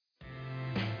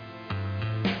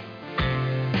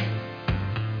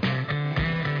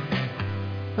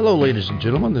Hello, ladies and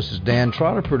gentlemen. This is Dan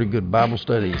Trotter, Pretty Good Bible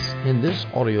Studies. In this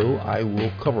audio, I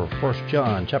will cover 1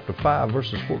 John chapter 5,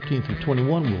 verses 14 through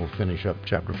 21. We will finish up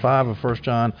chapter 5 of 1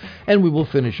 John, and we will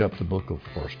finish up the book of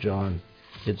 1 John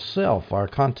itself. Our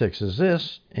context is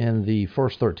this. In the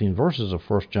first 13 verses of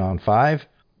 1 John 5,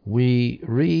 we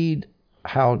read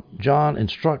how John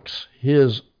instructs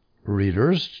his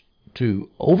readers to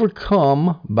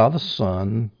overcome by the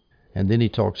Son, and then he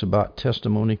talks about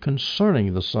testimony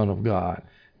concerning the Son of God.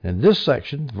 In this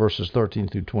section, verses 13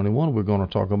 through 21, we're going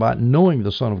to talk about knowing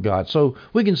the Son of God. So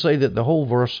we can say that the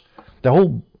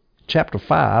whole chapter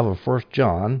 5 of 1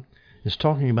 John is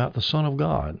talking about the Son of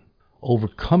God,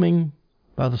 overcoming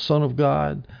by the Son of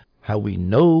God, how we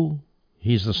know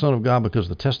He's the Son of God because of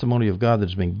the testimony of God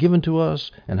that's been given to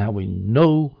us, and how we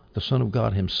know the Son of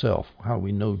God Himself, how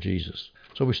we know Jesus.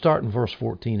 So we start in verse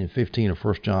 14 and 15 of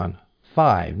 1 John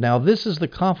 5. Now this is the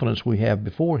confidence we have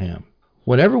before Him.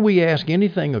 Whenever we ask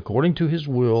anything according to His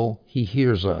will, He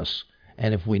hears us.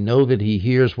 And if we know that He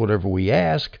hears whatever we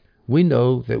ask, we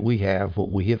know that we have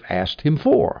what we have asked Him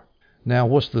for. Now,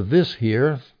 what's the this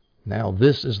here? Now,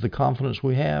 this is the confidence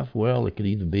we have. Well, it could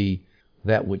either be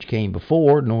that which came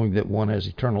before, knowing that one has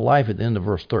eternal life at the end of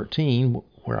verse 13,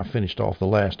 where I finished off the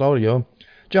last audio.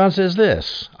 John says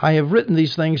this, I have written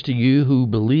these things to you who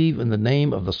believe in the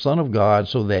name of the Son of God,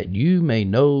 so that you may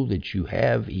know that you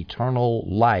have eternal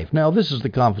life. Now, this is the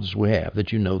confidence we have,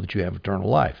 that you know that you have eternal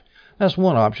life. That's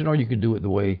one option, or you can do it the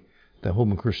way the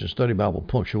Holman Christian Study Bible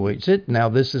punctuates it. Now,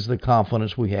 this is the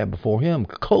confidence we have before Him,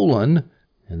 colon,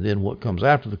 and then what comes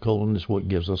after the colon is what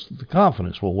gives us the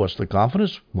confidence. Well, what's the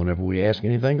confidence? Whenever we ask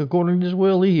anything according to His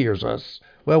will, He hears us.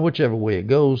 Well, whichever way it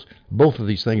goes, both of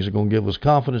these things are going to give us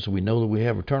confidence. We know that we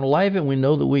have eternal life, and we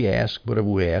know that we ask, whatever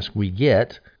we ask, we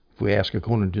get. If we ask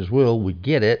according to His will, we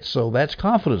get it. So that's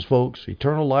confidence, folks,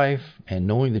 eternal life, and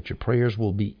knowing that your prayers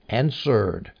will be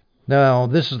answered. Now,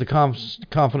 this is the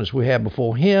confidence we have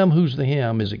before Him. Who's the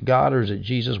Him? Is it God or is it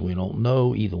Jesus? We don't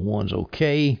know. Either one's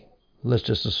okay. Let's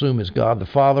just assume it's God the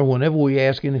Father. Whenever we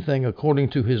ask anything according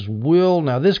to His will,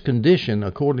 now this condition,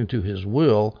 according to His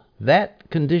will, that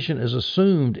condition is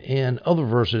assumed in other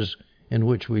verses in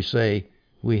which we say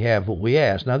we have what we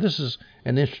ask. Now, this is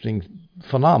an interesting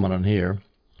phenomenon here.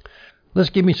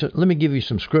 Let me give you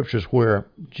some scriptures where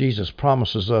Jesus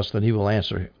promises us that He will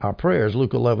answer our prayers.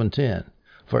 Luke 11:10.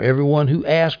 For everyone who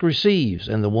asks receives,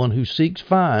 and the one who seeks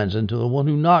finds, and to the one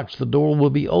who knocks the door will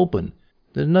be open.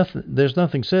 There's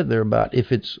nothing said there about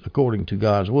if it's according to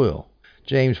God's will.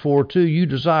 James 4:2, you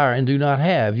desire and do not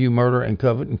have. You murder and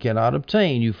covet and cannot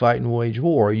obtain. You fight and wage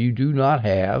war. You do not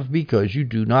have because you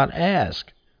do not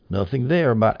ask. Nothing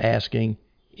there about asking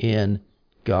in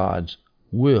God's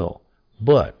will.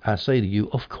 But I say to you,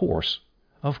 of course,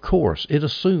 it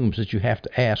assumes that you have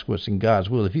to ask what's in God's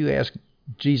will. If you ask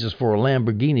Jesus for a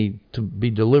Lamborghini to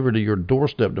be delivered to your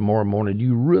doorstep tomorrow morning, do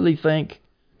you really think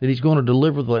that He's going to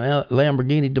deliver the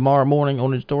Lamborghini tomorrow morning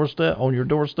on your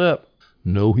doorstep?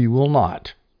 No, He will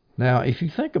not. Now, if you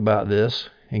think about this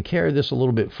and carry this a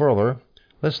little bit further,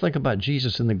 let's think about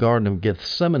Jesus in the Garden of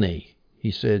Gethsemane. He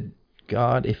said,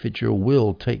 God, if it's your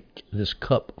will, take this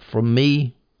cup from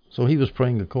me. So He was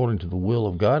praying according to the will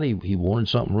of God. He wanted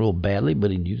something real badly, but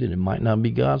He knew that it might not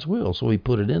be God's will, so He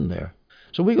put it in there.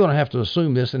 So we're going to have to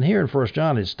assume this, and here in 1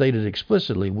 John it's stated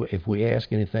explicitly if we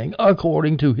ask anything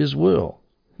according to His will.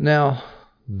 Now,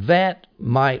 that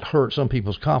might hurt some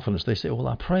people's confidence. They say, well,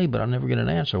 I pray, but I never get an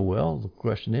answer. Well, the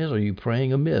question is, are you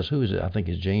praying amiss? Who is it? I think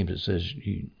it's James that says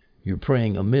you're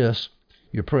praying amiss.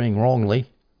 You're praying wrongly.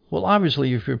 Well,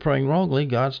 obviously, if you're praying wrongly,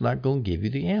 God's not going to give you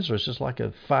the answer. It's just like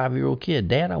a 5-year-old kid.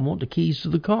 Dad, I want the keys to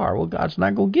the car. Well, God's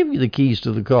not going to give you the keys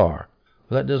to the car.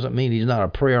 Well, that doesn't mean He's not a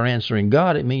prayer answering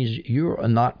God. It means you're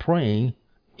not praying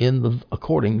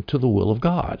according to the will of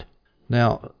God.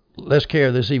 Now, let's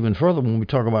carry this even further when we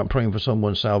talk about praying for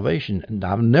someone's salvation. And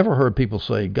I've never heard people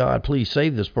say, God, please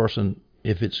save this person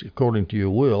if it's according to your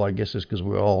will. I guess it's because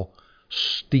we're all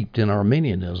steeped in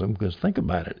Arminianism. Because think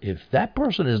about it. If that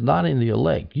person is not in the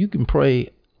elect, you can pray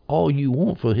all you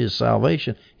want for his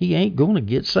salvation. He ain't going to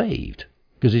get saved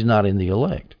because he's not in the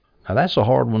elect. Now, that's a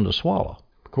hard one to swallow.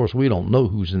 Of course, we don't know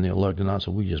who's in the elect or not,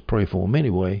 so we just pray for him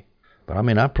anyway. But,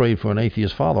 I prayed for an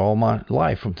atheist father all my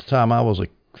life from the time I was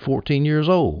 14 years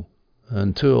old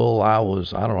until I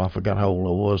forgot how old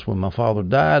I was when my father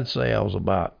died.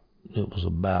 It was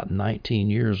about 19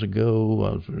 years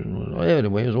ago.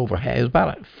 Anyway, it was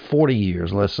about 40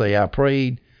 years, let's say, I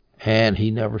prayed, and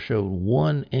he never showed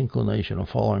one inclination of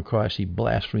following Christ. He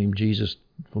blasphemed Jesus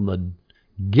from the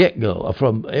get-go,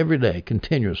 from every day,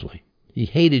 continuously. He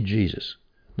hated Jesus.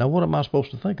 Now, what am I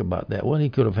supposed to think about that? Well, he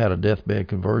could have had a deathbed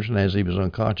conversion as he was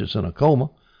unconscious in a coma.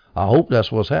 I hope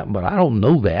that's what's happened, but I don't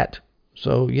know that.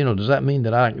 So, does that mean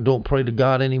that I don't pray to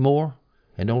God anymore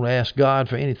and don't ask God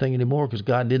for anything anymore because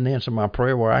God didn't answer my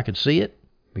prayer where I could see it?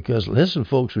 Because listen,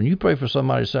 folks, when you pray for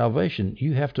somebody's salvation,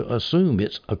 you have to assume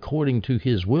it's according to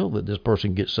his will that this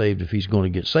person gets saved if he's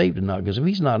going to get saved or not. Because if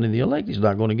he's not in the elect, he's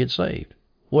not going to get saved.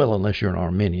 Well, unless you're an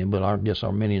Arminian, but I guess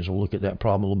Arminians will look at that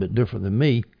problem a little bit different than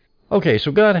me. Okay,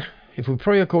 so God, if we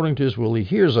pray according to his will, he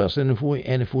hears us. And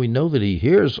if we know that he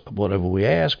hears whatever we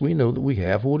ask, we know that we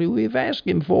have what we've asked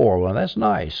him for. Well, that's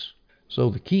nice. So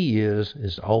the key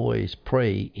is always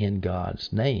pray in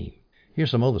God's name.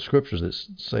 Here's some other scriptures that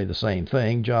say the same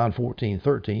thing. John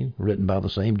 14:13, written by the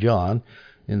same John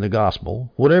in the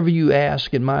gospel. Whatever you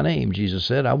ask in my name, Jesus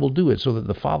said, I will do it so that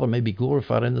the Father may be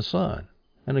glorified in the Son.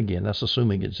 And again, that's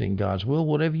assuming it's in God's will.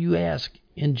 Whatever you ask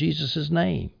in Jesus'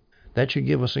 name. That should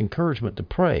give us encouragement to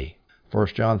pray. 1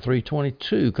 John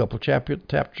 3:22, a couple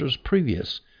chapters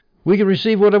previous. We can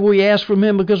receive whatever we ask from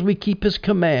him because we keep his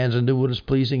commands and do what is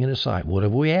pleasing in his sight.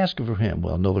 Whatever we ask from him,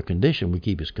 well, another condition, we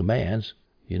keep his commands.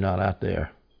 You're not out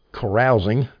there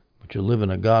carousing, but you're living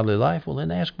a godly life. Well,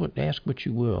 then ask what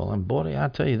you will. And boy, I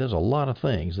tell you, there's a lot of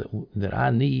things that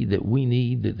I need, that we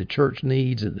need, that the church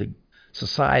needs, that the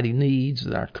society needs,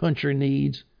 that our country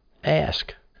needs.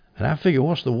 Ask. And I figure,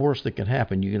 what's the worst that can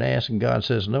happen? You can ask and God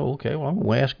says no. Okay, well, I'm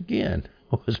going to ask again.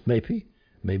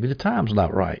 Maybe the time's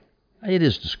not right. It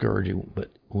is discouraging, but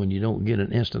when you don't get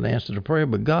an instant answer to prayer.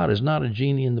 But God is not a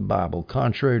genie in the Bible.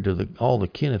 Contrary to all the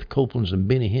Kenneth Copelands and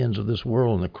Benny Hinns of this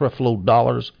world and the Creflo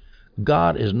Dollars,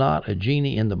 God is not a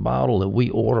genie in the bottle that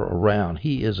we order around.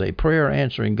 He is a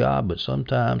prayer-answering God, but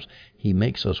sometimes he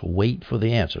makes us wait for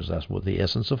the answers. That's what the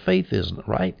essence of faith is,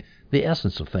 right? The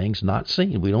essence of things not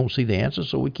seen. We don't see the answer,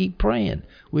 so we keep praying.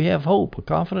 We have hope, a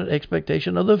confident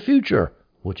expectation of the future,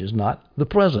 which is not the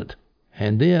present.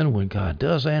 And then when God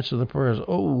does answer the prayers,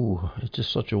 it's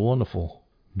just such a wonderful,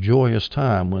 joyous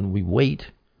time when we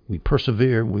wait, we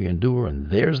persevere, we endure, and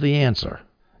there's the answer.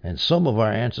 And some of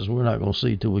our answers we're not going to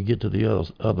see till we get to the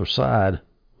other side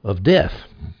of death.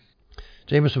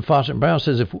 Jameson, Fawcett, and Brown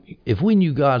says if we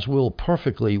knew God's will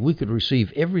perfectly, we could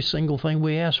receive every single thing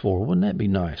we ask for. Wouldn't that be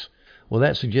nice? Well,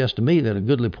 that suggests to me that a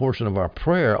goodly portion of our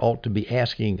prayer ought to be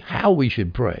asking how we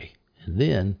should pray. And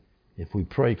then, if we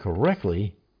pray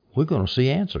correctly, we're going to see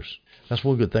answers. That's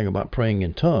one good thing about praying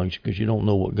in tongues, because you don't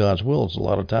know what God's will is. A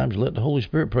lot of times you let the Holy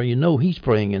Spirit pray. You know he's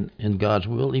praying in God's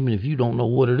will, even if you don't know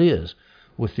what it is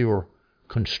with your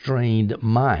constrained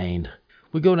mind.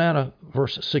 We go down to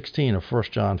verse 16 of 1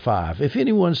 John 5. If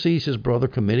anyone sees his brother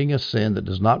committing a sin that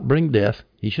does not bring death,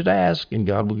 he should ask, and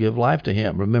God will give life to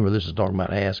him. Remember, this is talking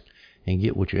about ask and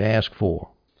get what you ask for,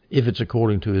 if it's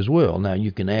according to his will. Now,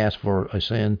 you can ask for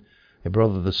a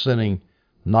brother that's sinning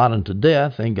not unto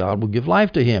death, and God will give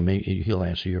life to him. He'll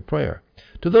answer your prayer.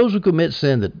 To those who commit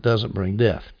sin that doesn't bring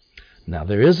death. Now,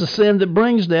 there is a sin that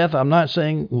brings death. I'm not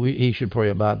saying he should pray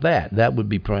about that. That would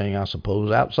be praying, I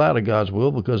suppose, outside of God's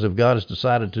will, because if God has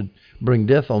decided to bring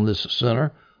death on this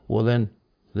sinner, well, then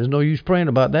there's no use praying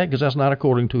about that, because that's not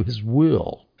according to his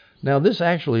will. Now, this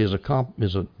actually is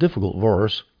a difficult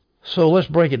verse, so let's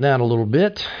break it down a little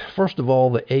bit. First of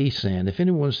all, the a sin. If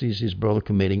anyone sees his brother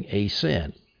committing a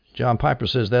sin. John Piper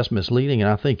says that's misleading,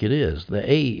 and I think it is. The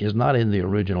A is not in the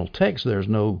original text. There's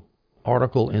no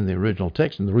article in the original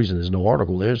text, and the reason there's no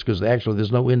article there is because actually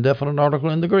there's no indefinite article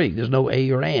in the Greek. There's no a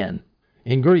or an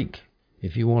in Greek.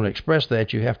 If you want to express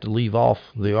that, you have to leave off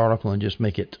the article and just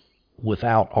make it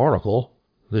without article.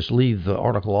 Just leave the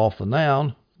article off the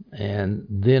noun, and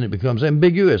then it becomes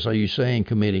ambiguous. Are you saying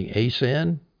committing a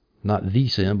sin, not the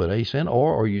sin, but a sin,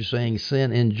 or are you saying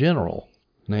sin in general?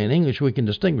 Now, in English, we can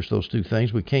distinguish those two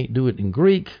things. We can't do it in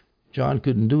Greek. John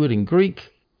couldn't do it in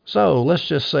Greek. So let's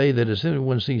just say that as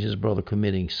anyone sees his brother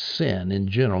committing sin in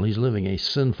general, he's living a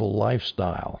sinful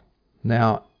lifestyle.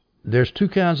 Now, there's two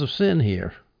kinds of sin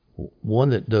here. One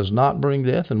that does not bring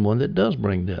death and one that does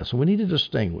bring death. So we need to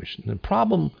distinguish. The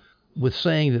problem with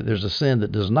saying that there's a sin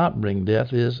that does not bring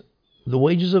death is the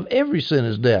wages of every sin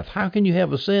is death. How can you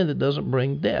have a sin that doesn't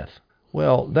bring death?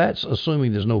 Well, that's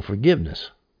assuming there's no forgiveness.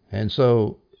 And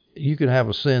so you can have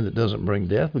a sin that doesn't bring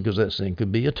death because that sin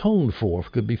could be atoned for,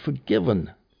 could be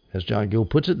forgiven. As John Gill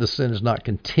puts it, the sin is not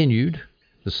continued,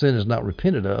 the sin is not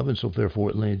repented of, and so therefore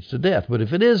it leads to death. But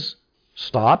if it is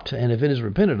stopped and if it is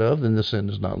repented of, then the sin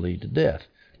does not lead to death.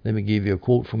 Let me give you a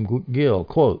quote from Gill.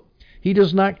 Quote, he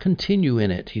does not continue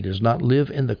in it. He does not live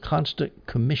in the constant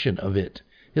commission of it.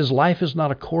 His life is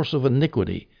not a course of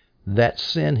iniquity. That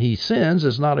sin he sins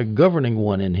is not a governing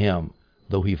one in him.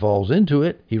 Though he falls into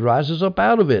it, he rises up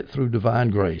out of it through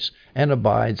divine grace and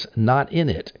abides not in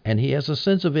it. And he has a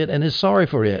sense of it and is sorry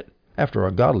for it, after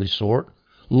a godly sort,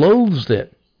 loathes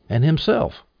it, and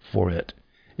himself for it,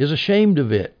 is ashamed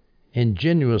of it,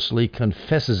 ingenuously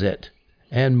confesses it,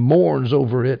 and mourns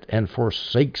over it and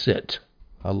forsakes it.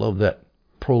 I love that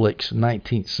prolix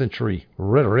 19th century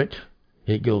rhetoric.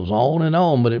 It goes on and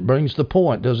on, but it brings the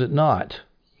point, does it not?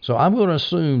 So I'm going to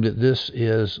assume that this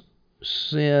is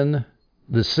sin,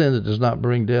 the sin that does not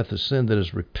bring death, the sin that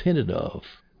is repented of.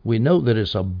 We know that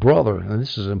it's a brother, and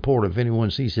this is important if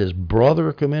anyone sees his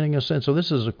brother committing a sin. So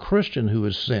this is a Christian who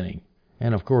is sinning.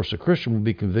 And of course, a Christian will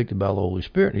be convicted by the Holy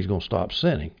Spirit, and he's going to stop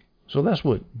sinning. So that's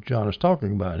what John is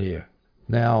talking about here.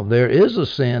 Now, there is a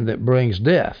sin that brings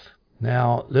death.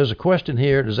 Now, there's a question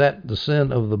here, is that the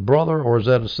sin of the brother, or is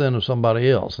that a sin of somebody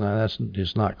else? Now, that's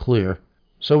just not clear.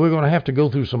 So we're going to have to go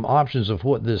through some options of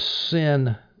what this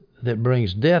sin that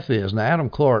brings death is. Now, Adam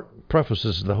Clarke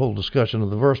prefaces the whole discussion of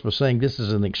the verse by saying this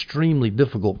is an extremely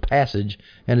difficult passage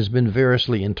and has been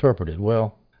variously interpreted.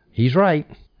 Well, he's right.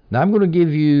 Now, I'm going to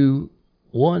give you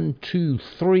 1, 2,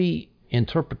 3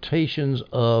 interpretations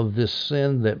of this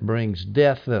sin that brings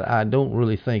death that I don't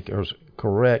really think are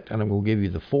correct, and I'm going to give you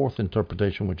the 4th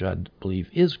interpretation, which I believe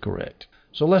is correct.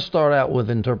 So let's start out with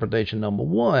interpretation number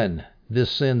 1. This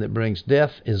sin that brings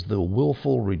death is the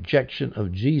willful rejection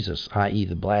of Jesus, i.e.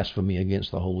 the blasphemy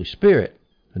against the Holy Spirit.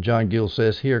 And John Gill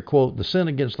says here, quote, the sin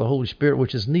against the Holy Spirit,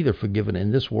 which is neither forgiven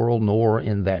in this world nor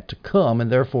in that to come, and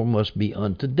therefore must be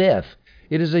unto death.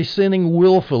 It is a sinning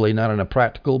willfully, not in a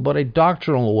practical, but a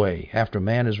doctrinal way. After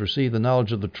man has received the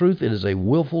knowledge of the truth, it is a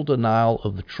willful denial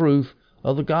of the truth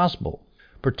of the gospel,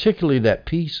 particularly that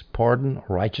peace, pardon,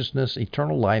 righteousness,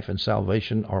 eternal life, and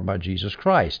salvation are by Jesus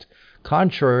Christ,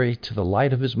 contrary to the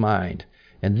light of his mind,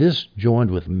 and this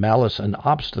joined with malice and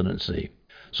obstinacy,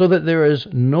 so that there is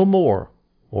no more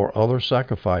or other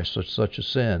sacrifice of such a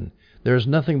sin. There is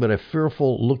nothing but a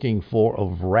fearful looking for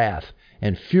of wrath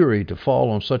and fury to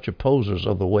fall on such opposers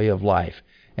of the way of life.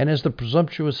 And as the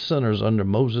presumptuous sinners under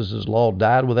Moses' law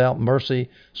died without mercy,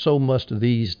 so must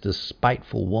these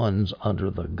despiteful ones under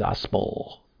the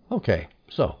gospel. Okay,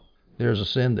 so there's a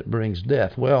sin that brings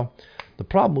death. Well, the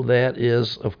problem with that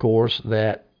is, of course,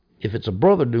 that if it's a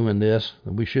brother doing this,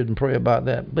 then we shouldn't pray about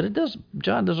that. But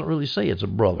John doesn't really say it's a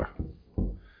brother.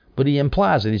 But he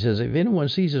implies it. He says, if anyone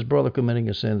sees his brother committing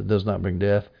a sin that does not bring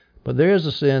death, but there is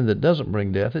a sin that doesn't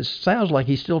bring death, it sounds like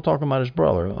he's still talking about his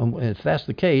brother. And if that's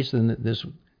the case, then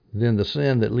the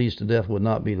sin that leads to death would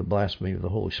not be the blasphemy of the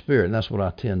Holy Spirit. And that's what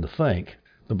I tend to think.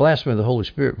 The blasphemy of the Holy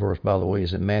Spirit verse, by the way,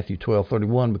 is in Matthew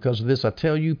 12:31. Because of this, I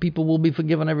tell you, people will be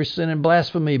forgiven every sin and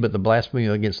blasphemy, but the blasphemy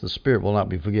against the Spirit will not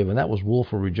be forgiven. That was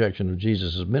willful rejection of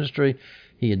Jesus' ministry.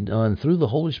 He had done, through the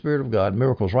Holy Spirit of God,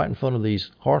 miracles right in front of these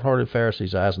hard-hearted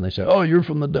Pharisees' eyes, and they say, oh, you're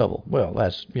from the devil. Well,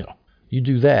 that's, you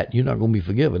do that, you're not going to be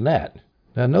forgiven that.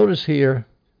 Now, notice here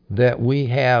that we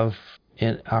have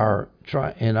in our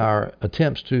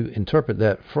attempts to interpret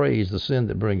that phrase, the sin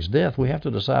that brings death, we have to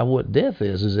decide what death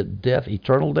is. Is it death,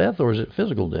 eternal death, or is it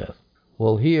physical death?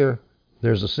 Well, here,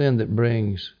 there's a sin that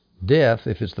brings death.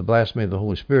 If it's the blasphemy of the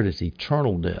Holy Spirit, it's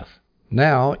eternal death.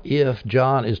 Now, if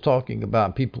John is talking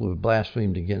about people who have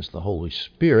blasphemed against the Holy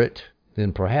Spirit,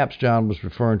 then perhaps John was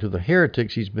referring to the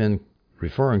heretics he's been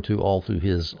referring to all through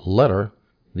his letter,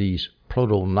 these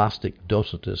proto-Gnostic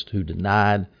Docetists who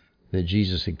denied that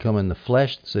Jesus had come in the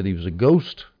flesh, said he was a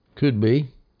ghost. Could be.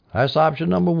 That's option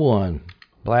number 1.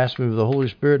 Blasphemy of the Holy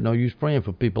Spirit, no use praying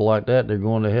for people like that. They're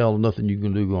going to hell. Nothing you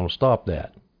can do going to stop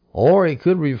that. Or it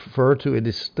could refer to a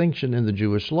distinction in the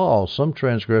Jewish law. Some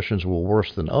transgressions were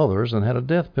worse than others and had a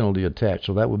death penalty attached.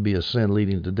 So that would be a sin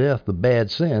leading to death, the bad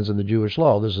sins in the Jewish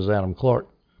law. This is Adam Clarke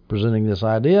presenting this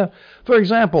idea. For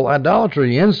example,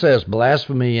 idolatry, incest,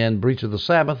 blasphemy, and breach of the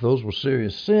Sabbath. Those were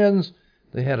serious sins.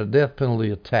 They had a death penalty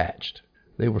attached.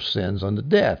 They were sins unto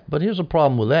death. But here's a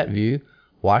problem with that view.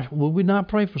 Why would we not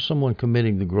pray for someone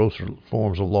committing the grosser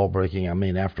forms of law-breaking? I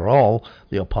mean, after all,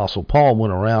 the Apostle Paul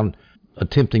went around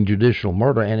attempting judicial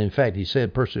murder, and in fact, he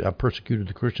said, I persecuted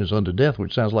the Christians unto death,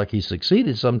 which sounds like he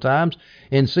succeeded sometimes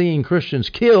in seeing Christians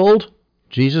killed.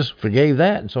 Jesus forgave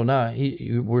that, and so now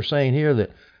we're saying here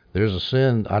that there's a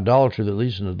sin, idolatry, that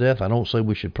leads to death. I don't say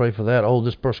we should pray for that. Oh,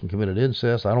 this person committed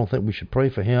incest. I don't think we should pray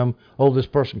for him. Oh, this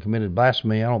person committed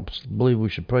blasphemy. I don't believe we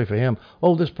should pray for him.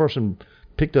 Oh, this person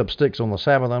picked up sticks on the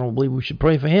Sabbath. I don't believe we should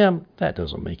pray for him. That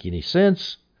doesn't make any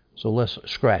sense. So let's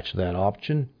scratch that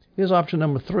option. Here's option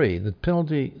number 3.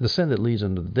 The sin that leads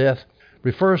unto death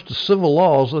refers to civil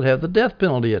laws that have the death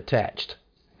penalty attached.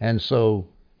 And so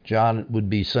John would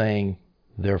be saying,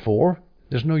 therefore,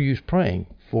 there's no use praying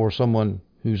for someone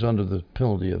who's under the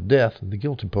penalty of death. The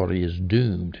guilty party is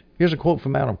doomed. Here's a quote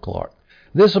from Adam Clarke.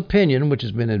 This opinion, which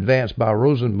has been advanced by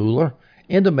Rosenmuller,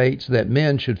 intimates that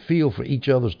men should feel for each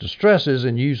other's distresses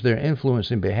and use their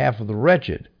influence in behalf of the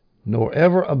wretched. nor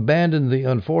ever abandon the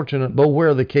unfortunate, but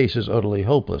where the case is utterly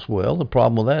hopeless. Well, the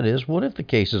problem with that is, what if the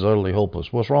case is utterly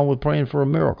hopeless? What's wrong with praying for a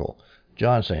miracle?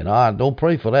 John's saying, don't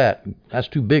pray for that. That's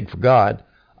too big for God.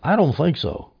 I don't think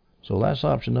so. So that's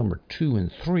option number 2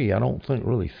 and 3. I don't think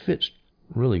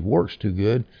really works too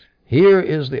good. Here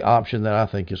is the option that I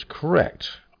think is correct.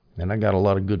 And I got a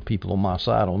lot of good people on my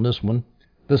side on this one.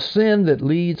 The sin that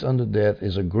leads unto death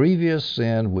is a grievous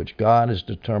sin which God is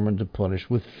determined to punish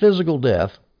with physical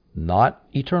death, not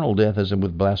eternal death as in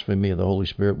with blasphemy of the Holy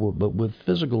Spirit, but with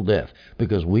physical death.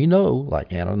 Because we know,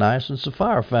 like Ananias and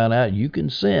Sapphira found out, you can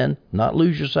sin, not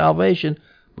lose your salvation,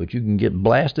 but you can get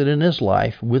blasted in this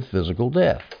life with physical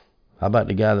death. How about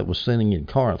the guy that was sinning in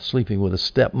Corinth, sleeping with his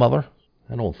stepmother?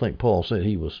 I don't think Paul said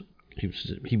he was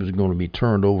going to be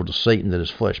turned over to Satan that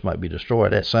his flesh might be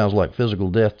destroyed. That sounds like physical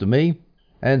death to me.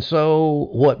 And so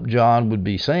what John would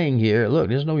be saying here, look,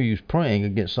 there's no use praying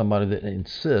against somebody that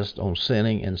insists on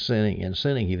sinning and sinning and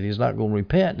sinning. If he's not going to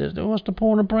repent, what's the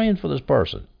point of praying for this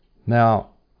person? Now,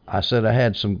 I said I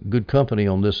had some good company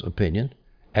on this opinion.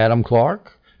 Adam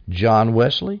Clark, John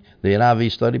Wesley, the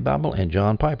NIV Study Bible, and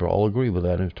John Piper all agree with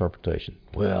that interpretation.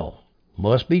 Well,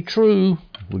 must be true.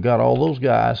 We got all those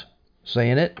guys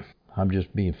saying it. I'm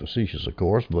just being facetious, of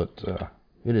course, but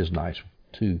it is nice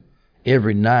to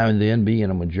every now and then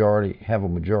have a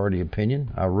majority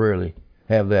opinion. I rarely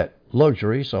have that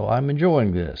luxury, so I'm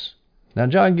enjoying this. Now,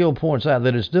 John Gill points out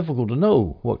that it's difficult to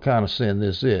know what kind of sin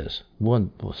this is.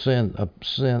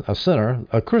 A sinner,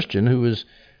 a Christian who is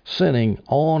sinning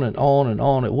on and on and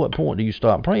on. At what point do you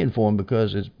stop praying for him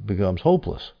because it becomes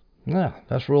hopeless? Yeah,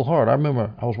 that's real hard. I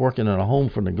remember I was working in a home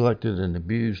for neglected and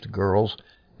abused girls,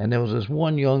 and there was this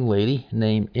one young lady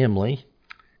named Emily.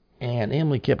 And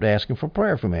Emily kept asking for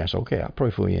prayer for me. I said, okay, I'll pray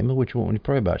for you, Emily. What you want me to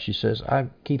pray about? She says, I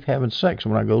keep having sex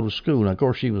when I go to school. And, of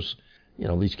course, she was,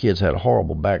 these kids had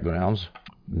horrible backgrounds,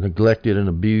 neglected and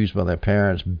abused by their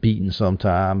parents, beaten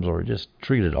sometimes, or just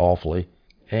treated awfully.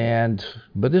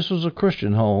 But this was a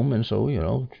Christian home, and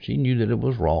so, she knew that it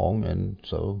was wrong. And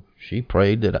so she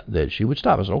prayed that she would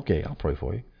stop. I said, okay, I'll pray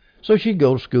for you. So she'd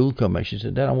go to school, come back. She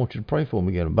said, Dad, I want you to pray for me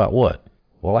again. About what?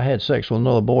 Well, I had sex with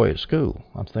another boy at school.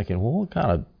 I'm thinking, well, what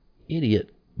kind of idiot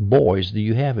boys do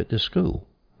you have at this school?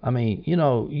 I mean, you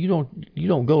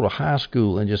don't go to high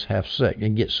school and just have sex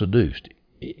and get seduced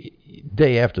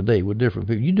day after day with different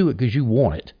people. You do it because you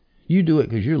want it. You do it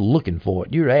because you're looking for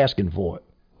it. You're asking for it.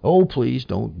 Oh, please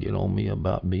don't get on me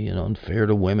about being unfair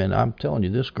to women. I'm telling you,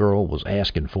 this girl was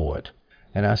asking for it.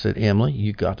 And I said, Emily,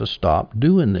 you got to stop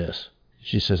doing this.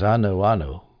 She says, I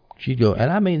know. She'd go,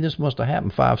 and I mean, this must have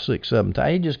happened 5, 6, 7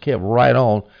 times. It just kept right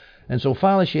on. And so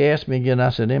finally she asked me again.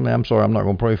 I said, Emily, I'm sorry, I'm not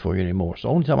going to pray for you anymore. It's the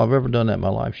only time I've ever done that in my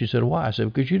life. She said, why? I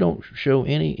said, because you don't show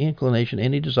any inclination,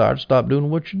 any desire to stop doing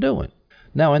what you're doing.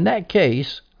 Now, in that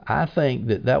case, I think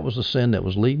that was the sin that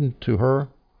was leading to her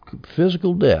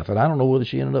physical death. And I don't know whether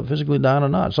she ended up physically dying or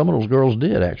not. Some of those girls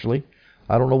did, actually.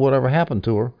 I don't know whatever happened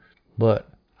to her, but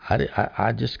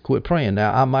I just quit praying.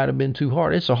 Now, I might have been too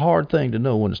hard. It's a hard thing to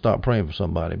know when to stop praying for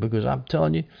somebody, because I'm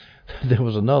telling you, there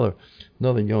was another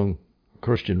young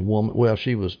Christian woman. Well,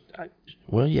 she was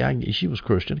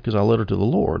Christian because I led her to the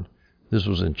Lord. This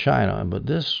was in China, but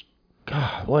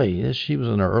she was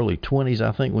in her early 20s,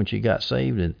 I think, when she got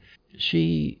saved, and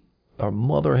her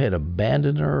mother had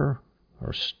abandoned her.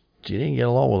 She didn't get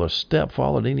along with her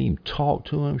stepfather, didn't even talk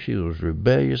to him. She was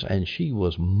rebellious, and she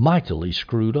was mightily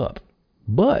screwed up.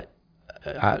 But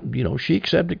she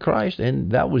accepted Christ,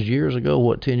 and that was years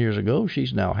ago. 10 years ago?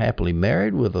 She's now happily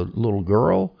married with a little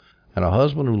girl and a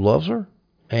husband who loves her.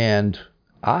 And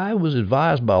I was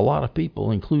advised by a lot of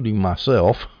people, including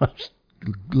myself,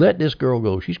 let this girl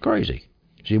go. She's crazy.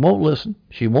 She won't listen.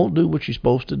 She won't do what she's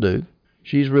supposed to do.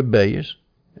 She's rebellious,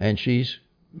 and she's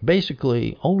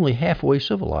basically only halfway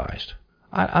civilized.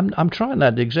 I'm trying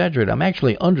not to exaggerate. I'm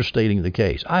actually understating the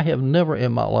case. I have never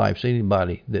in my life seen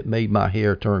anybody that made my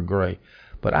hair turn gray.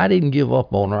 But I didn't give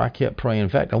up on her. I kept praying. In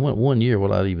fact, I went 1 year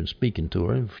without even speaking to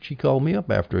her. And she called me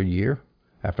up after a year.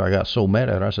 After I got so mad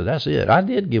at her, I said, that's it. I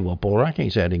did give up on her. I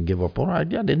can't say I didn't give up on her. I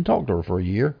didn't talk to her for a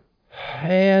year.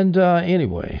 And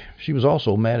anyway, she was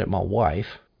also mad at my wife.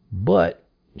 But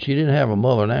she didn't have a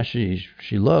mother. Now she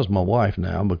loves my wife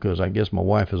now, because I guess my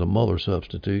wife is a mother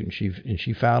substitute. And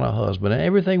she found a husband. And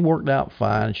everything worked out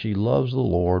fine. She loves the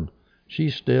Lord.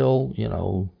 She's still,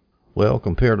 well,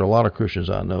 compared to a lot of Christians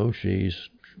I know, she's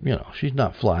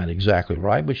not flying exactly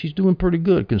right. But she's doing pretty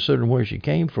good considering where she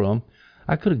came from.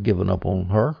 I could have given up on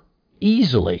her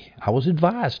easily. I was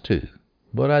advised to,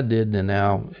 but I didn't, and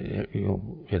now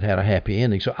it had a happy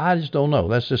ending. So I just don't know.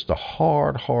 That's just a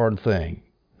hard thing.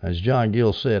 As John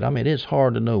Gill said, I mean, it's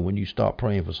hard to know when you stop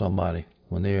praying for somebody.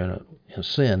 when they're in a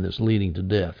sin that's leading to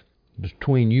death.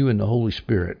 Between you and the Holy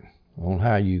Spirit on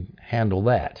how you handle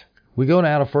that. We go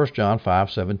now to 1 John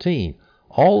 5:17.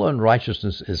 All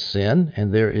unrighteousness is sin,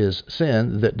 and there is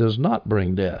sin that does not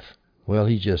bring death. Well,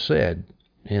 he just said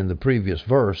in the previous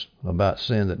verse about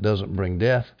sin that doesn't bring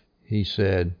death, he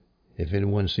said, if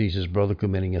anyone sees his brother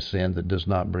committing a sin that does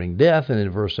not bring death, and in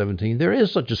verse 17, there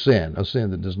is such a sin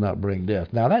that does not bring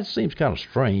death. Now, that seems kind of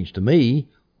strange to me.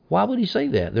 Why would he say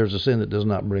that? There's a sin that does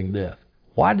not bring death.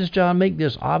 Why does John make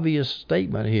this obvious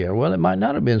statement here? Well, it might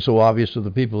not have been so obvious to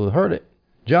the people that heard it.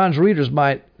 John's readers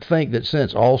might think that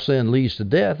since all sin leads to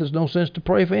death, there's no sense to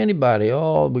pray for anybody.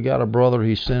 Oh, we got a brother,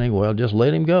 he's sinning. Well, just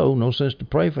let him go. No sense to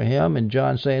pray for him. And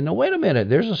John's saying, no, wait a minute.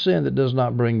 There's a sin that does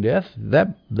not bring death.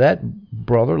 That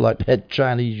brother, like that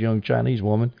young Chinese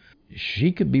woman,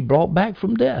 she could be brought back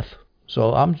from death.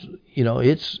 So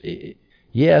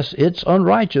yes, it's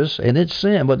unrighteous and it's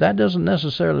sin, but that doesn't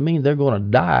necessarily mean they're going to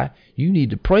die. You need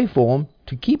to pray for them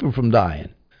to keep them from dying.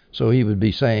 So John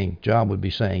would be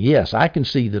saying, yes, I can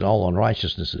see that all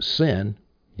unrighteousness is sin.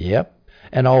 Yep.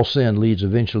 And all sin leads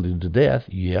eventually to death.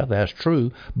 Yeah, that's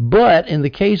true. But in the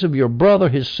case of your brother,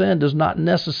 his sin does not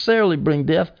necessarily bring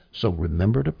death. So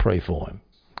remember to pray for him.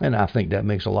 And I think that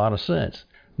makes a lot of sense.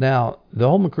 Now, the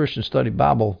Holman Christian Study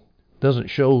Bible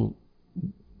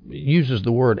uses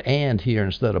the word and here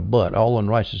instead of but. All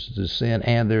unrighteousness is sin,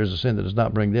 and there is a sin that does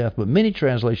not bring death. But many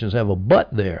translations have a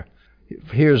but there.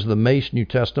 Here's the Mace New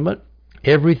Testament.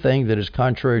 Everything that is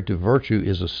contrary to virtue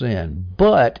is a sin,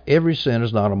 but every sin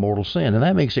is not a mortal sin. And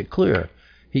that makes it clear.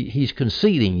 He's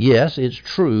conceding, yes, it's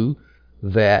true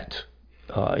that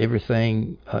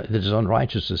everything that is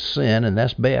unrighteous is sin, and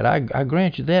that's bad. I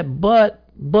grant you that, but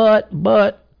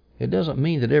it doesn't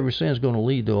mean that every sin is going to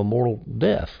lead to a mortal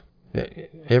death.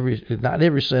 Not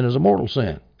every sin is a mortal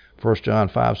sin. 1 John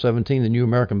 5:17, the New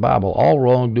American Bible, all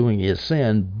wrongdoing is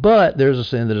sin, but there's a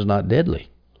sin that is not deadly.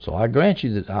 So I grant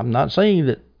you that I'm not saying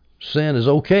that sin is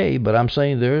okay, but I'm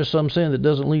saying there is some sin that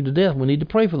doesn't lead to death. We need to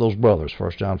pray for those brothers.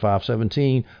 1 John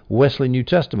 5:17, Wesley New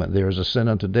Testament, there is a sin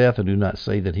unto death, and do not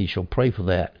say that he shall pray for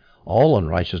that. All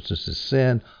unrighteousness is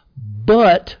sin,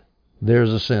 but there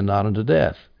is a sin not unto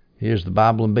death. Here's the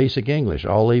Bible in basic English.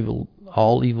 All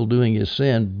evil doing is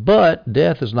sin, but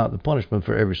death is not the punishment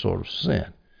for every sort of sin.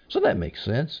 So that makes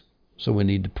sense. So we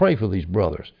need to pray for these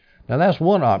brothers. Now that's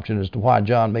one option as to why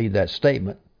John made that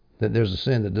statement, that there's a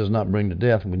sin that does not bring to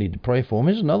death and we need to pray for them.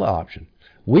 Here's another option.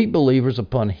 Weak believers,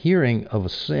 upon hearing of a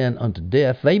sin unto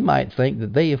death, they might think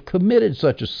that they have committed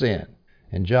such a sin.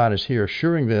 And John is here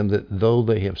assuring them that though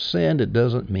they have sinned, it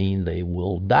doesn't mean they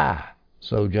will die.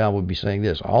 So John would be saying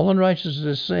this, all unrighteousness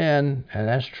is sin, and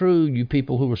that's true, you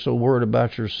people who are so worried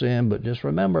about your sin, but just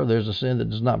remember there's a sin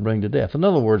that does not bring to death. In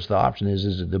other words, the option is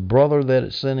it the brother that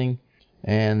is sinning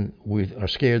and we are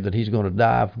scared that he's going to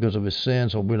die because of his sin,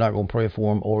 so we're not going to pray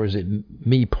for him, or is it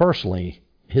me personally?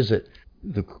 Is it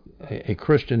a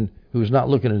Christian who's not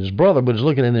looking at his brother, but is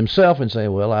looking at himself and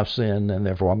saying, well, I've sinned, and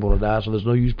therefore I'm going to die, so there's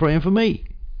no use praying for me?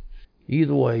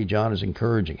 Either way, John is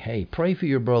encouraging, hey, pray for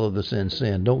your brother that's in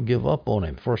sin. Don't give up on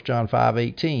him. 1 John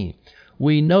 5:18.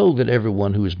 We know that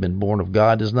everyone who has been born of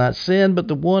God does not sin, but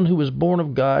the one who is born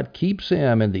of God keeps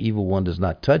him, and the evil one does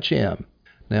not touch him.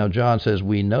 Now, John says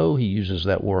we know. He uses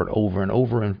that word over and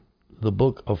over in the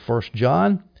book of 1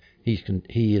 John.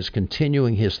 He is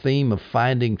continuing his theme of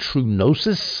finding true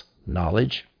gnosis,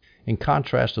 knowledge, in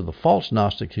contrast to the false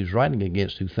Gnostic he's writing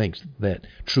against, who thinks that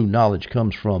true knowledge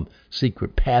comes from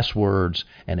secret passwords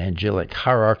and angelic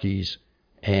hierarchies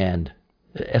and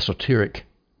esoteric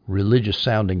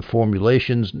religious-sounding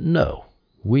formulations. No,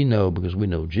 we know because we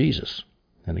know Jesus.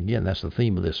 And again, that's the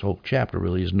theme of this whole chapter,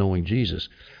 really, is knowing Jesus.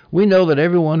 We know that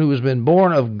everyone who has been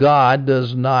born of God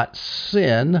does not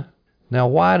sin. Now,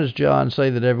 why does John say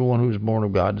that everyone who is born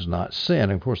of God does not sin?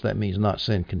 And of course, that means not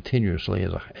sin continuously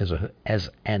as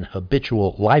an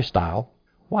habitual lifestyle.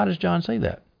 Why does John say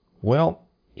that? Well,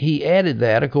 he added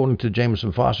that, according to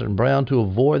Jameson, Fawcett, and Brown, to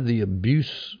avoid the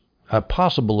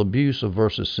possible abuse of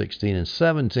verses 16 and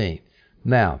 17.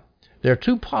 Now, there are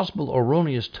two possible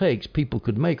erroneous takes people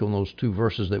could make on those two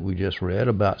verses that we just read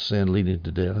about sin leading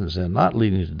to death and sin not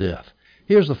leading to death.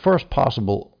 Here's the first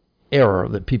possible error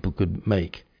that people could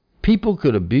make. People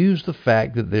could abuse the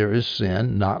fact that there is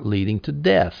sin not leading to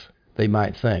death. They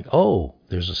might think, oh,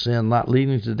 there's a sin not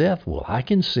leading to death. Well, I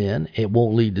can sin. It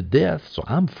won't lead to death, so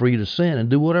I'm free to sin and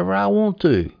do whatever I want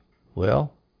to.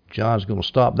 Well, John's going to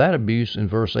stop that abuse in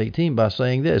verse 18 by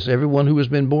saying this, everyone who has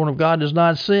been born of God does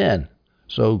not sin.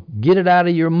 So get it out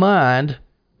of your mind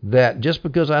that just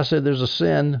because I said there's a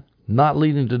sin not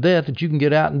leading to death, that you can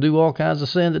get out and do all kinds of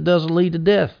sin that doesn't lead to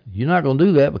death. You're not going to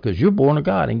do that because you're born of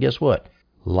God. And guess what?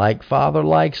 Like Father,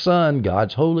 like Son.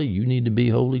 God's holy. You need to be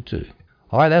holy too.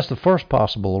 All right, that's the first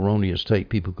possible erroneous take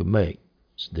people could make.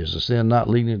 There's a sin not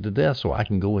leading to death, so I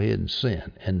can go ahead and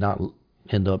sin and not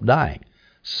end up dying.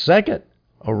 Second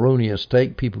erroneous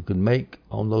take people could make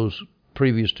on those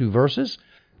previous two verses,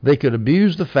 they could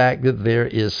abuse the fact that there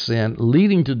is sin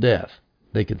leading to death.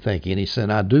 They could think any sin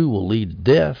I do will lead to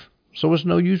death, so it's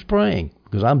no use praying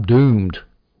because I'm doomed.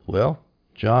 Well,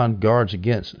 John guards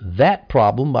against that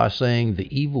problem by saying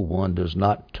the evil one does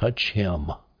not touch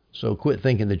him. So quit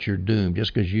thinking that you're doomed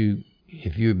just because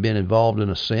if you've been involved in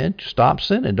a sin, stop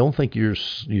sinning. Don't think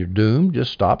you're doomed.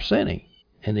 Just stop sinning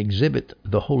and exhibit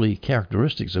the holy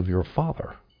characteristics of your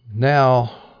Father.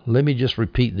 Now, let me just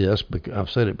repeat this, because I've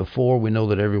said it before. We know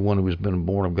that everyone who has been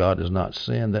born of God does not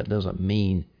sin. That doesn't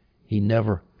mean he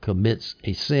never commits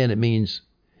a sin.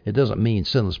 It doesn't mean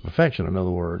sinless perfection, in other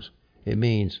words. It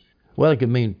means, well, it could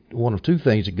mean one of two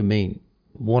things. It could mean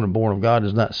one born of God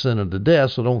does not sin unto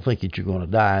death, so don't think that you're going to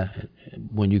die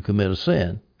when you commit a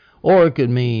sin. Or it could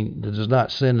mean that does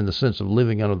not sin in the sense of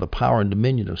living under the power and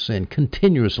dominion of sin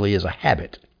continuously as a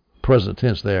habit. Present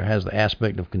tense there has the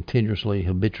aspect of continuously,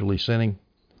 habitually sinning.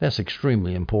 That's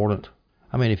extremely important.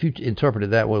 I mean, if you interpret it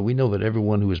that way, we know that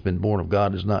everyone who has been born of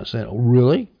God does not sin. Oh,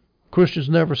 really? Christians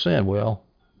never sin. Well,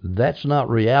 that's not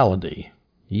reality.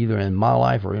 Either in my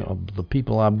life or the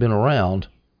people I've been around,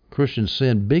 Christians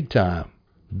sin big time.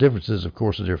 The difference is, of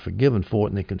course, that they're forgiven for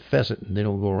it and they confess it and they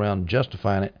don't go around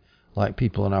justifying it like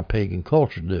people in our pagan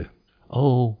culture do.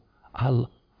 Oh,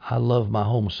 I love my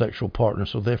homosexual partner,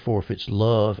 so therefore if it's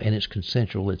love and it's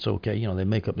consensual, it's okay. You know, they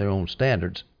make up their own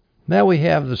standards. Now we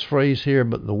have this phrase here,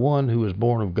 but the one who is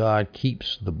born of God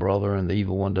keeps the brother and the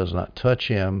evil one does not touch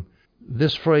him.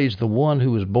 This phrase, the one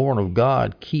who is born of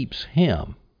God keeps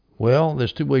him. Well,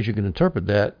 there's two ways you can interpret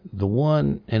that. The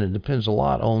one, and it depends a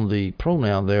lot on the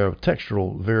pronoun there, of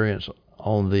textual variance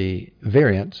on the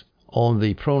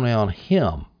pronoun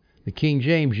him. The King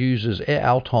James uses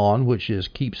auton, which is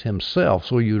keeps himself.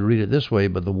 So you would read it this way,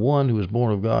 but the one who is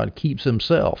born of God keeps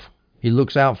himself. He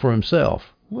looks out for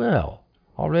himself. Well,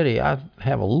 already I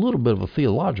have a little bit of a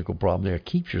theological problem there.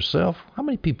 Keeps yourself? How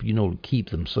many people you know keep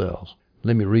themselves?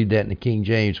 Let me read that in the King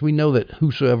James. We know that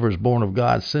whosoever is born of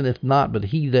God sinneth not, but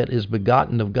he that is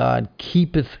begotten of God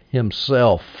keepeth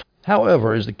himself.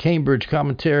 However, as the Cambridge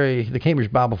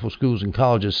Bible for Schools and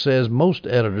Colleges says, most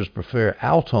editors prefer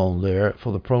auton there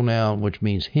for the pronoun which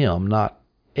means him, not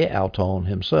auton,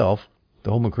 himself. The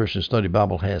Holman Christian Study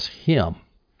Bible has him.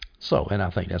 So, and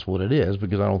I think that's what it is,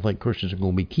 because I don't think Christians are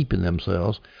going to be keeping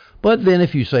themselves. But then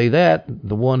if you say that,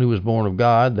 the one who is born of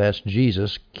God, that's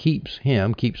Jesus, keeps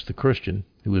the Christian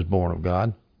who is born of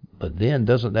God. But then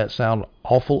doesn't that sound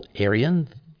awful Arian?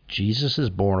 Jesus is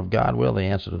born of God. Well, the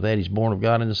answer to that, he's born of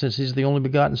God in the sense he's the only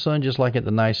begotten Son, just like at the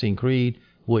Nicene Creed,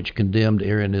 which condemned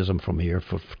Arianism from here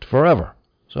forever.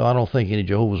 So I don't think any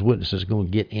Jehovah's Witnesses are going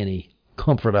to get any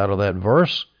comfort out of that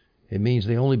verse. It means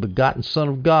the only begotten Son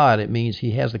of God. It means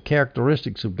he has the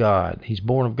characteristics of God. He's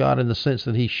born of God in the sense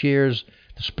that he shares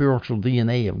the spiritual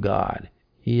DNA of God.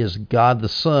 He is God the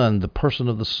Son, the person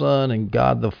of the Son, and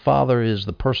God the Father is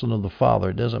the person of the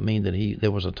Father. It doesn't mean that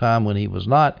there was a time when he was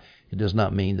not. It does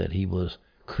not mean that he was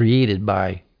created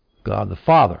by God the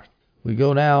Father. We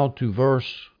go now to before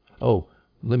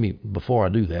I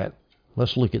do that,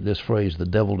 let's look at this phrase, the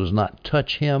devil does not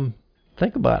touch him.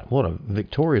 Think about what a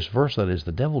victorious verse that is.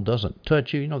 The devil doesn't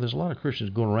touch you. You know, there's a lot of Christians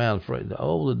going around afraid,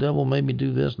 the devil made me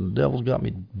do this, and the devil's got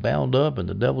me bound up, and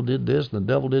the devil did this, and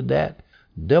the devil did that.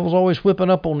 The devil's always whipping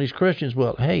up on these Christians.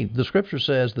 Well, hey, the scripture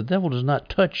says the devil does not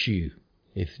touch you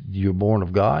if you're born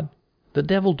of God. The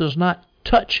devil does not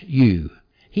touch you.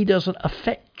 He doesn't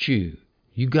affect you.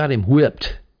 You got him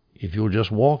whipped if you'll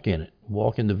just walk in it.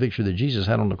 Walk in the victory that Jesus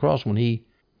had on the cross when he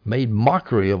made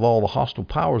mockery of all the hostile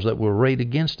powers that were arrayed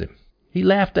against him. He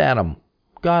laughed at them.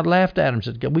 God laughed at him,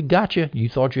 said, we got you. You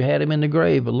thought you had him in the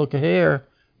grave, but look here.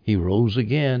 He rose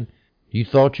again. You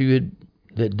thought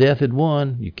that death had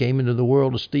won. You came into the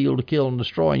world to steal, to kill, and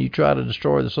destroy, and you tried to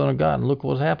destroy the Son of God, and look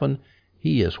what's happened.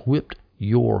 He has whipped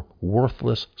your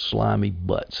worthless, slimy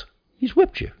butts. He's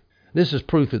whipped you. This is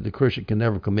proof that the Christian can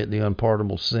never commit the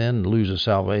unpardonable sin and lose his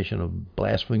salvation of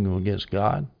blaspheming against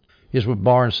God. Here's what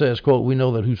Barnes says, quote, we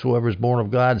know that whosoever is born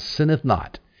of God sinneth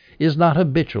not, is not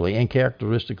habitually and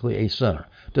characteristically a sinner,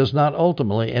 does not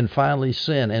ultimately and finally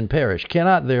sin and perish,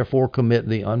 cannot therefore commit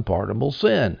the unpardonable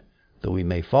sin. Though we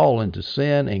may fall into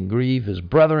sin and grieve his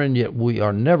brethren, yet we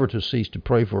are never to cease to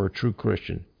pray for a true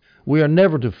Christian. We are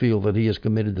never to feel that he has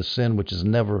committed the sin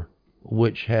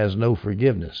which has no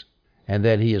forgiveness, and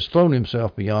that he has thrown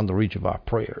himself beyond the reach of our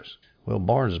prayers. Well,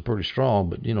 Barnes is pretty strong,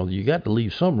 but you got to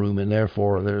leave some room in there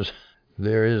for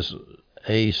there is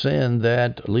a sin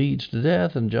that leads to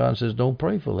death, and John says don't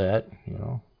pray for that.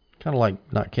 Kind of like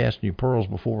not casting your pearls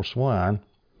before swine.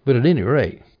 But at any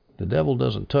rate, the devil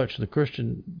doesn't touch the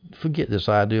Christian. Forget this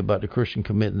idea about the Christian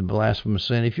committing the blasphemous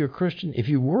sin. If you're a Christian, if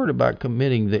you're worried about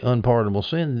committing the unpardonable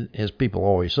sin, as people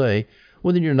always say,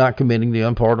 well, then you're not committing the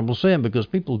unpardonable sin, because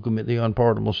people who commit the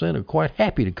unpardonable sin are quite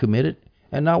happy to commit it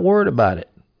and not worried about it.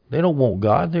 They don't want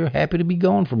God. They're happy to be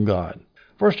gone from God.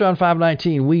 1 John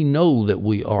 5:19, we know that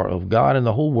we are of God, and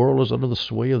the whole world is under the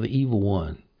sway of the evil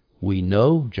one. We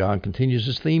know, John continues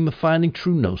his theme of finding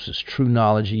true gnosis, true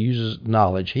knowledge. He uses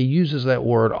knowledge. He uses that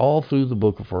word all through the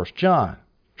book of 1 John.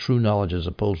 True knowledge as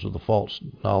opposed to the false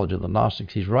knowledge of the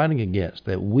Gnostics he's writing against.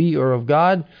 That we are of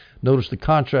God. Notice the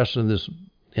contrast in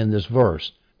this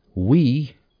verse.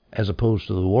 We as opposed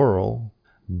to the world,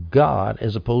 God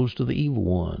as opposed to the evil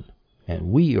one.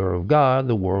 And we are of God,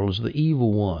 the world is the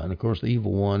evil one. Of course, the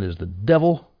evil one is the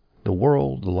devil, the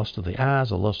world, the lust of the eyes,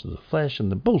 the lust of the flesh,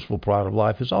 and the boastful pride of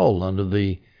life is all under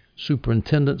the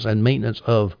superintendence and maintenance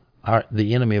of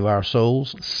the enemy of our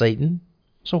souls, Satan.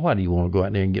 So why do you want to go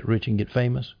out there and get rich and get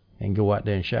famous and go out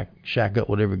there and shack up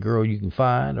with every girl you can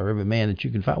find or every man that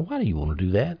you can find? Why do you want to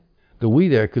do that? The we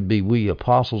there could be we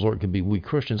apostles, or it could be we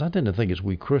Christians. I tend to think it's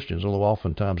we Christians, although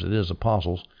oftentimes it is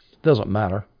apostles. It doesn't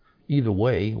matter. Either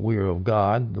way, we are of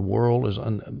God. The world is,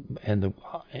 and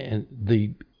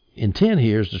the intent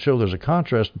here is to show there's a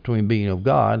contrast between being of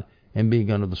God and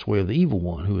being under the sway of the evil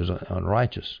one, who is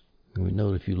unrighteous. And we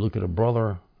know that if you look at a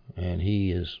brother and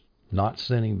he is not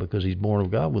sinning because he's born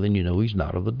of God, well, then you know he's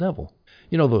not of the devil.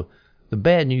 The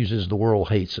bad news is the world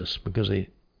hates us because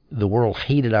the world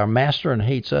hated our master and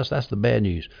hates us. That's the bad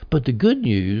news. But the good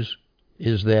news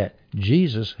is that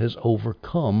Jesus has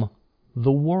overcome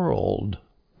the world.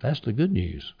 That's the good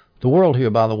news. The world here,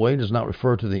 by the way, does not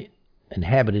refer to the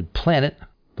inhabited planet,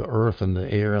 the earth and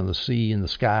the air and the sea and the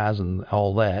skies and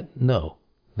all that. No.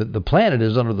 The planet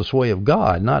is under the sway of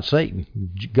God, not Satan.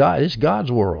 It's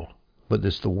God's world. But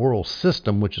it's the world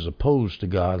system which is opposed to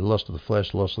God, the lust of the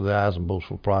flesh, the lust of the eyes, and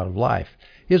boastful pride of life.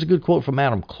 Here's a good quote from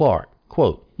Adam Clark.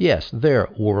 Quote, yes, their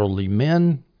worldly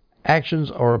men, their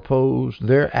actions are opposed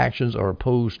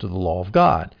to the law of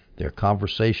God. Their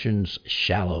conversations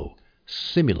shallow,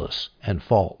 simulous, and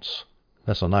false.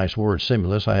 That's a nice word,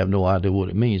 simulous. I have no idea what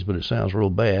it means, but it sounds real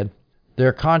bad.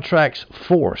 Their contracts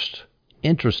forced,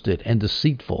 interested, and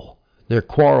deceitful. Their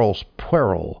quarrels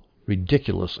puerile,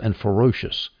 ridiculous, and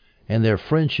ferocious. And their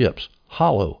friendships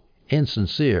hollow,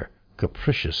 insincere,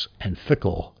 capricious, and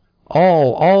fickle.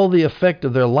 All the effect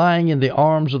of their lying in the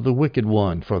arms of the wicked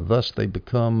one, for thus they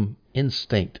become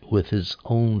instinct with his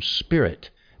own spirit.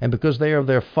 And because they are of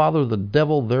their father the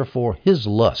devil, therefore his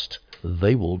lust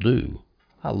they will do.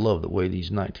 I love the way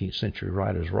these 19th century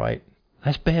writers write.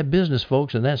 That's bad business,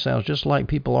 folks, and that sounds just like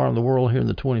people are in the world here in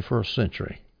the 21st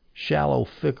century. Shallow,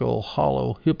 fickle,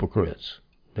 hollow hypocrites.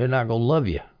 They're not going to love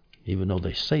you, even though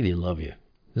they say they love you.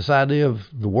 This idea of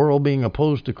the world being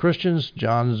opposed to Christians,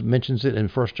 John mentions it in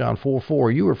 1 John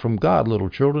 4:4. You are from God, little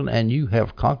children, and you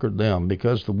have conquered them,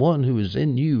 because the one who is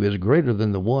in you is greater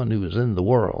than the one who is in the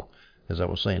world. As I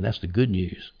was saying, that's the good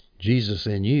news. Jesus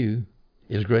in you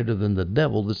is greater than the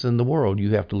devil that's in the world.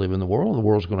 You have to live in the world. The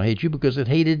world's going to hate you because it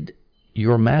hated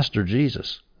your master,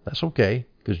 Jesus. That's okay,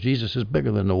 because Jesus is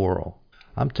bigger than the world.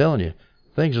 I'm telling you,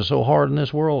 things are so hard in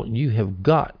this world, you have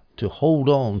got to hold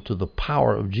on to the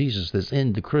power of Jesus that's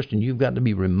in the Christian. You've got to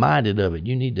be reminded of it.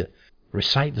 You need to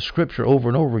recite the scripture over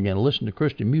and over again. Listen to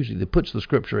Christian music that puts the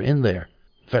scripture in there.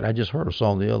 In fact, I just heard a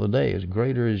song the other day. As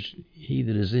greater is he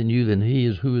that is in you than he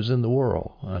is who is in the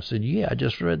world. And I said, yeah, I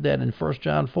just read that in 1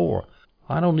 John 4.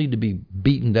 I don't need to be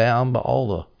beaten down by all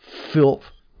the filth,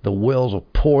 the wells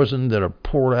of poison that are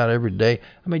poured out every day.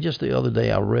 I mean, just the other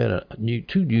day I read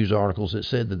two news articles that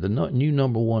said that the new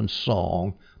 #1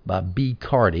 song by B.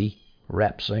 Cardi,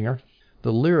 rap singer,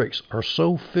 the lyrics are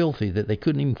so filthy that they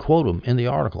couldn't even quote them in the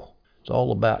article. It's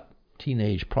all about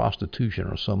teenage prostitution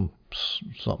or something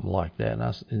like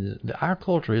that. And our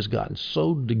culture has gotten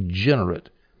so degenerate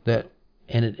that,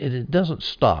 and it doesn't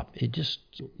stop. It just,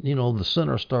 the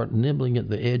sinners start nibbling at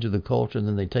the edge of the culture, and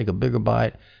then they take a bigger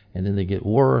bite, and then they get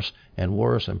worse and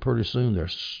worse, and pretty soon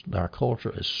our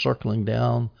culture is circling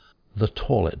down the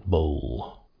toilet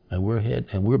bowl, and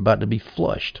we're about to be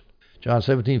flushed. John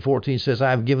 17:14 says, I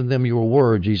have given them your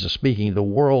word, Jesus speaking. The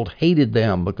world hated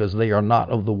them because they are not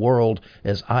of the world,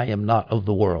 as I am not of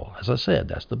the world. As I said,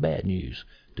 that's the bad news.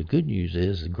 The good news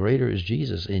is, greater is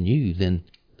Jesus in you than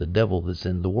the devil that's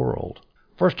in the world.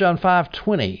 1 John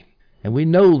 5:20, and we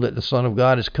know that the Son of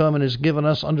God has come and has given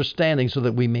us understanding so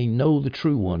that we may know the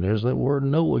true one. There's that word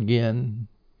know again.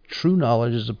 true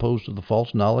knowledge as opposed to the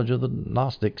false knowledge of the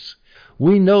Gnostics.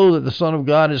 We know that the Son of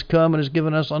God has come and has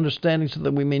given us understanding so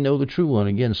that we may know the true one.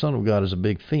 Again, Son of God is a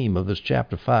big theme of this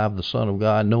chapter 5, the Son of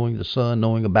God, knowing the Son,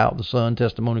 knowing about the Son,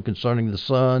 testimony concerning the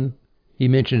Son. He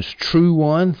mentions true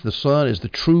one. The Son is the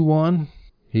true one.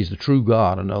 He's the true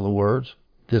God, in other words.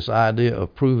 This idea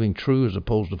of proving true as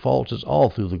opposed to false is all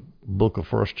through the book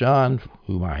of 1 John,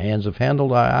 whom our hands have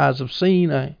handled, our eyes have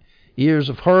seen, our ears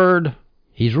have heard.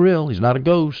 He's real. He's not a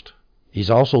ghost. He's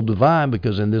also divine,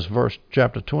 because in this verse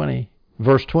 20,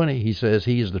 he says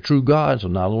he is the true God. So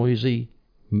not only is he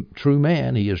true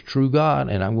man, he is true God,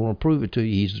 and I'm going to prove it to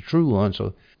you. He's the true one.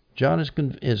 So John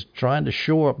is trying to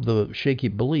shore up the shaky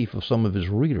belief of some of his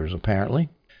readers, apparently.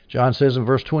 John says in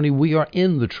verse 20, we are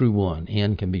in the true one.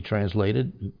 In can be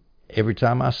translated. Every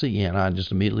time I see in, I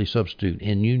just immediately substitute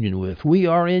in union with. We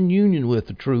are in union with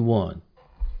the true one.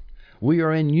 We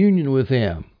are in union with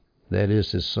him. That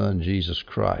is his Son, Jesus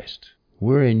Christ.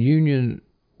 We're in union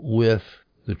with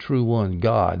the true one,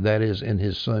 God. That is in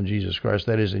his Son, Jesus Christ.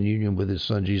 That is in union with his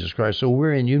Son, Jesus Christ. So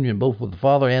we're in union both with the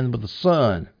Father and with the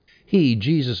Son. He,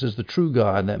 Jesus, is the true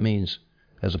God. That means,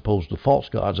 as opposed to false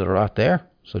gods that are out there,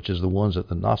 such as the ones that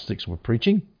the Gnostics were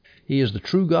preaching, he is the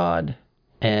true God,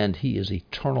 and he is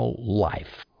eternal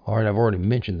life. All right, I've already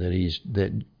mentioned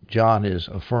that John has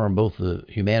affirmed both the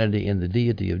humanity and the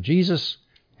deity of Jesus,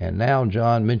 and now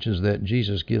John mentions that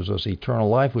Jesus gives us eternal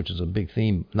life, which is a big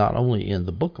theme not only in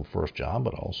the book of 1 John,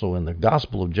 but also in the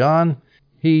Gospel of John.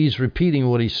 He's repeating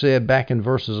what he said back in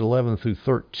verses 11 through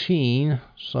 13,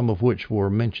 some of which were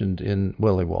mentioned they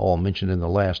were all mentioned in the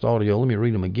last audio. Let me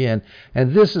read them again.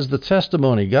 And this is the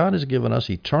testimony. God has given us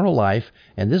eternal life,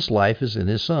 and this life is in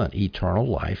his Son. Eternal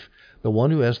life. The one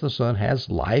who has the Son has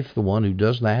life. The one who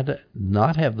does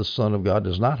not have the Son of God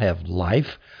does not have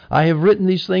life. I have written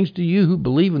these things to you who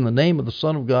believe in the name of the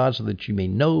Son of God, so that you may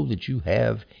know that you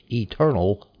have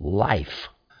eternal life.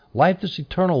 Life that's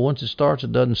eternal. Once it starts,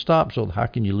 it doesn't stop. So how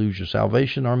can you lose your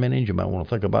salvation, Arminians? You might want to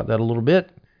think about that a little bit.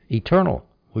 Eternal.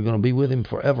 We're going to be with him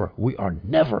forever. We are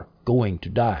never going to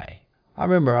die. I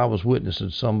remember I was witnessing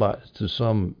to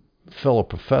some fellow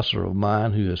professor of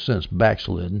mine who has since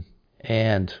backslidden,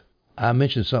 and I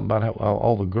mentioned something about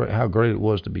how great it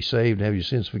was to be saved and have your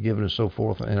sins forgiven and so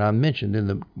forth. And I mentioned in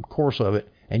the course of it,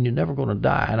 and you're never going to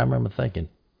die. And I remember thinking,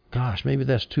 gosh, maybe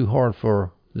that's too hard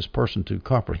for this person to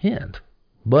comprehend.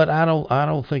 But I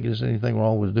don't think there's anything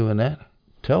wrong with doing that.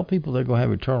 Tell people they're going to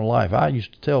have eternal life. I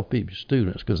used to tell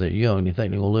students, because they're young and they think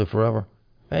they're going to live forever.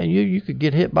 And you could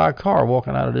get hit by a car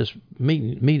walking out of this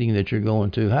meeting that you're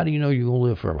going to. How do you know you're going to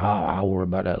live forever? I'll worry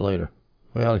about that later.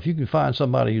 Well, if you can find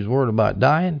somebody who's worried about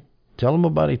dying, tell them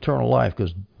about eternal life,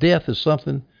 because death is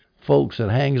something, folks, that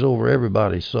hangs over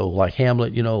everybody's soul. Like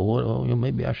Hamlet,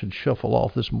 maybe I should shuffle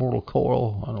off this mortal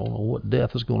coil. I don't know what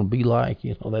death is going to be like.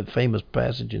 That famous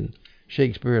passage in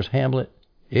Shakespeare's Hamlet.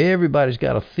 Everybody's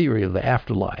got a theory of the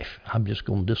afterlife. I'm just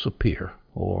going to disappear,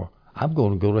 or I'm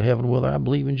going to go to heaven whether I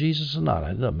believe in Jesus or not.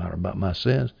 It doesn't matter about my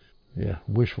sins. Yeah,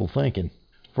 wishful thinking.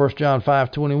 1 John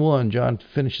 5:21, John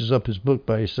finishes up his book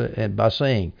by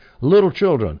saying, little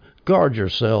children, guard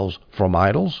yourselves from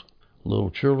idols.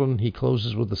 Little children, he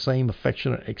closes with the same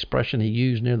affectionate expression he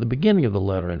used near the beginning of the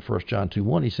letter in 1 John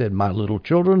 2:1. He said, my little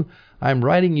children, I am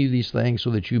writing you these things so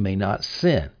that you may not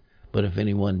sin. But if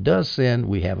anyone does sin,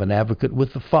 we have an advocate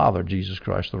with the Father, Jesus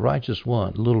Christ, the righteous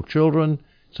one. Little children,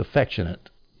 it's affectionate.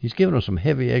 He's given them some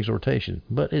heavy exhortation,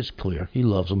 but it's clear he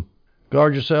loves them.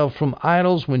 Guard yourself from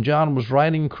idols. When John was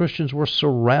writing, Christians were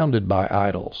surrounded by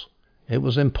idols. It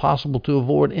was impossible to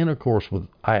avoid intercourse with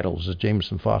idols, as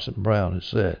Jameson, Fawcett, and Brown has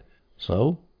said.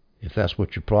 So, if that's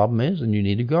what your problem is, then you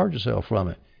need to guard yourself from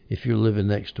it. If you're living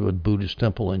next to a Buddhist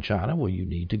temple in China, well, you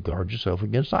need to guard yourself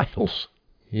against idols.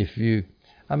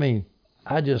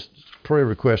 I just prayer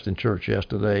request in church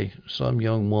yesterday. Some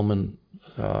young woman,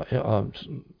 a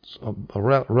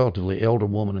relatively elder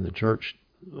woman in the church,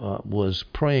 was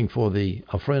praying for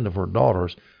a friend of her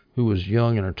daughter's who was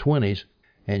young in her 20s,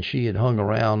 and she had hung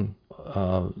around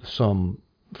some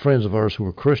friends of ours who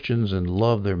were Christians and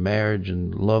loved their marriage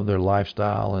and loved their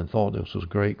lifestyle and thought this was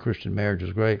great. Christian marriage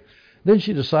was great. Then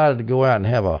she decided to go out and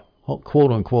have a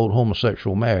quote-unquote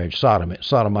homosexual marriage,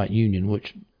 sodomite union,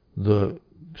 which the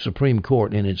Supreme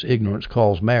Court in its ignorance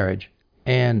calls marriage.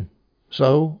 And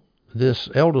so this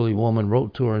elderly woman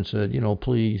wrote to her and said,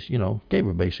 please, gave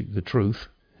her basically the truth.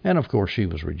 And of course she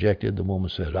was rejected. The woman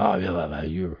said,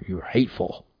 you're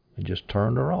hateful, and just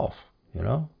turned her off,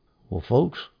 Well,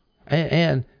 folks,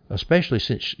 and especially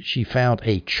since she found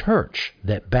a church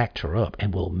that backed her up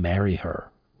and will marry her.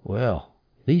 Well,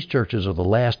 These churches are the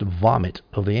last vomit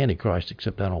of the Antichrist,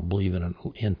 except I don't believe in an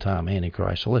end-time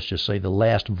Antichrist. So let's just say the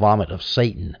last vomit of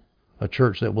Satan. A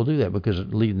church that will do that, because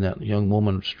it's leading that young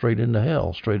woman straight into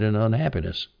hell, straight into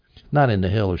unhappiness. Not into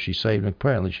hell if she's saved, and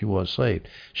apparently she was saved.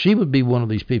 She would be one of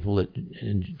these people that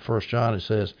in 1 John it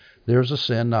says, there's a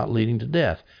sin not leading to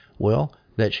death. Well,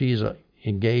 that she's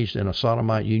engaged in a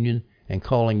sodomite union and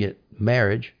calling it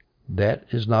marriage, that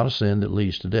is not a sin that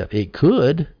leads to death. It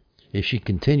could, if she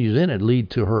continues in it, lead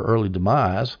to her early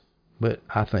demise. But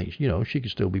I think, she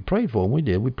could still be prayed for. And we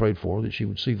did. We prayed for her that she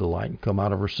would see the light and come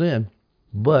out of her sin.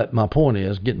 But my point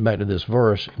is, getting back to this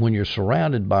verse, when you're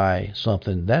surrounded by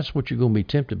something, that's what you're going to be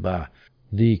tempted by.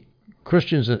 The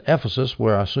Christians in Ephesus,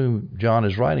 where I assume John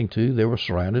is writing to, they were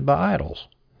surrounded by idols.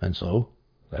 And so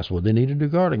that's what they needed to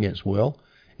guard against. Well,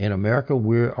 in America,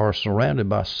 we are surrounded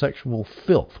by sexual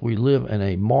filth. We live in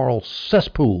a moral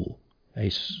cesspool, a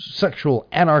sexual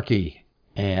anarchy,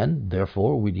 and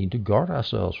therefore we need to guard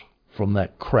ourselves from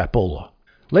that crapola.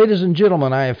 Ladies and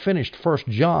gentlemen, I have finished 1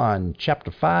 John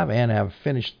chapter 5, and have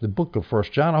finished the book of 1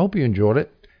 John. I hope you enjoyed it,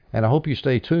 and I hope you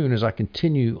stay tuned as I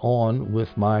continue on with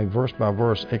my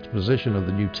verse-by-verse exposition of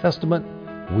the New Testament.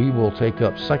 We will take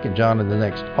up 2 John in the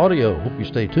next audio. Hope you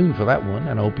stay tuned for that one,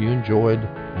 and I hope you enjoyed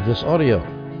this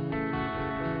audio.